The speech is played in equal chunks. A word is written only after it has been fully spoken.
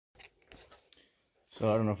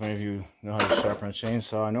So I don't know if any of you know how to sharpen a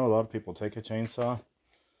chainsaw. I know a lot of people take a chainsaw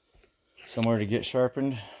somewhere to get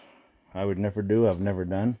sharpened. I would never do. I've never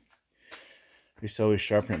done. I used to always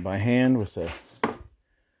sharpen it by hand with a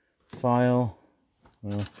file.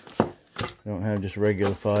 Well, I don't have just a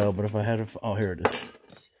regular file, but if I had a... Oh, here it is.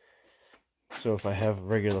 So if I have a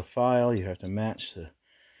regular file, you have to match the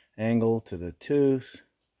angle to the tooth.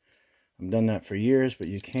 I've done that for years, but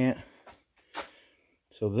you can't.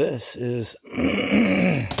 So this is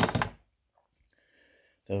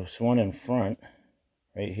this one in front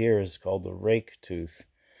right here is called the rake tooth,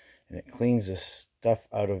 and it cleans the stuff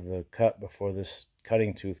out of the cut before this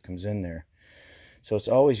cutting tooth comes in there. So it's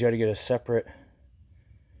always, you got to get a separate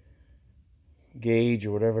gauge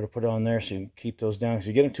or whatever to put on there so you can keep those down. If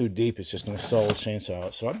you get them too deep, it's just going to stall the chainsaw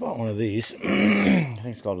out. So I bought one of these. I think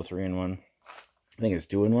it's called a 3-in-1. I think it's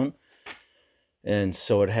 2-in-1. And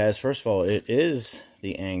so it has, first of all, it is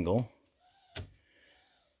the angle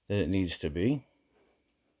that it needs to be.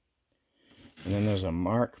 And then there's a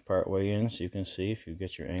mark part way in, so you can see if you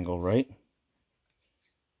get your angle right.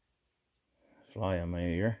 Fly on my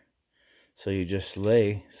ear. So you just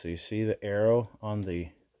lay, so you see the arrow on the,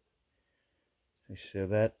 you see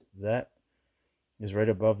that is right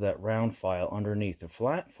above that round file underneath. The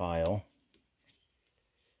flat file,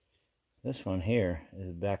 this one here is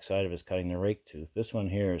the back side of it is cutting the rake tooth. This one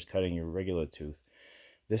here is cutting your regular tooth.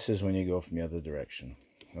 This is when you go from the other direction,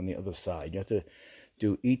 on the other side. You have to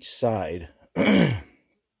do each side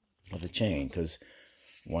of the chain, because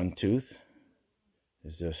one tooth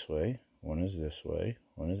is this way, one is this way,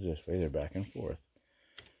 one is this way. They're back and forth.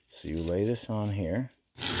 So you lay this on here,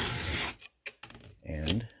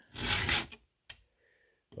 and,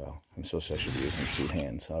 well, I'm supposed to actually be using 2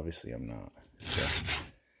 hands. Obviously, I'm not.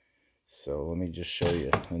 So let me just show you,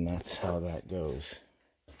 and that's how that goes.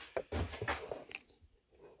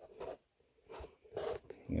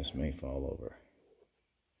 And this may fall over.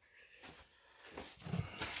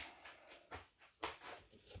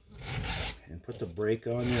 And put the brake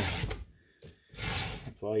on you.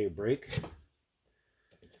 Apply your brake.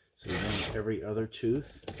 So you run every other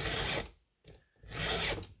tooth.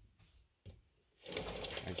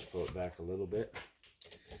 I just pull it back a little bit.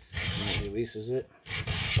 And it releases it.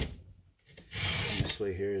 And this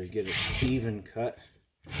way here, you get an even cut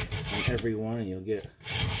on every one, and you'll get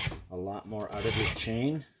a lot more out of your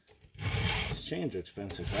chain. These chains are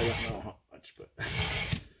expensive. I don't know how much, but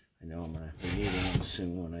I know I'm going to be needing them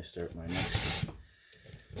soon when I start my next,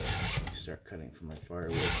 start cutting for my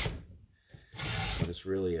firewood. But it's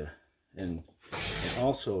really a, and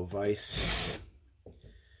also a vise.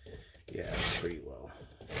 Yeah, it's pretty well.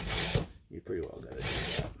 You pretty well got to do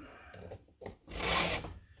that.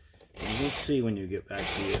 And you'll see when you get back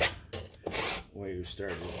to where you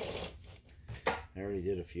started. I already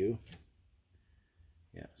did a few.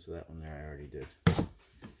 Yeah, so that one there I already did.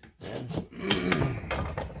 And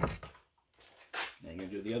now you're going to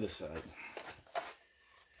do the other side.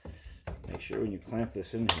 Make sure when you clamp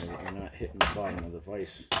this in here that you're not hitting the bottom of the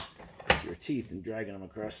vise with your teeth and dragging them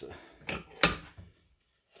across the... So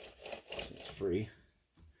it's free.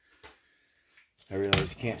 I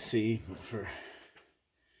realize you can't see, but for...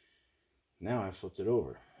 Now I flipped it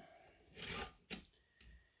over.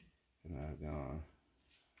 And I've gone,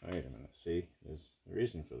 wait a minute, see, there's a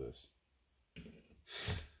reason for this.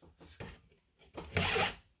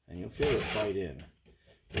 And you'll feel it bite in.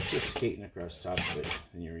 It's just skating across the top of it,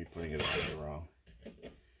 and you're putting it away wrong.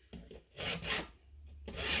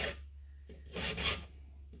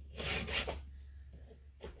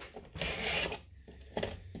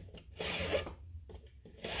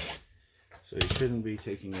 So you shouldn't be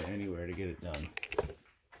taking it anywhere to get it done.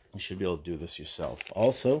 You should be able to do this yourself.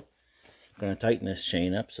 Also, I'm going to tighten this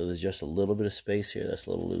chain up so there's just a little bit of space here. That's a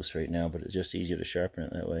little loose right now, but it's just easier to sharpen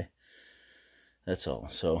it that way. That's all.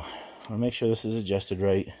 So I want to make sure this is adjusted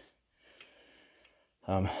right.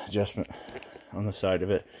 Adjustment on the side of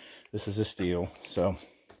it. This is a steel, so,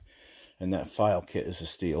 and that file kit is a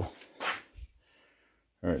steel.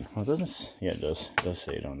 All right, well, it doesn't, yeah, it does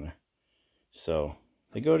say it on there. So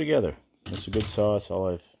they go together. It's a good saw. That's all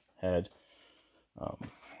I've had. I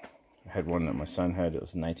had one that my son had. It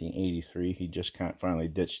was 1983. He just finally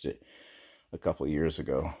ditched it a couple years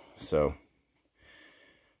ago. So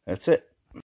that's it.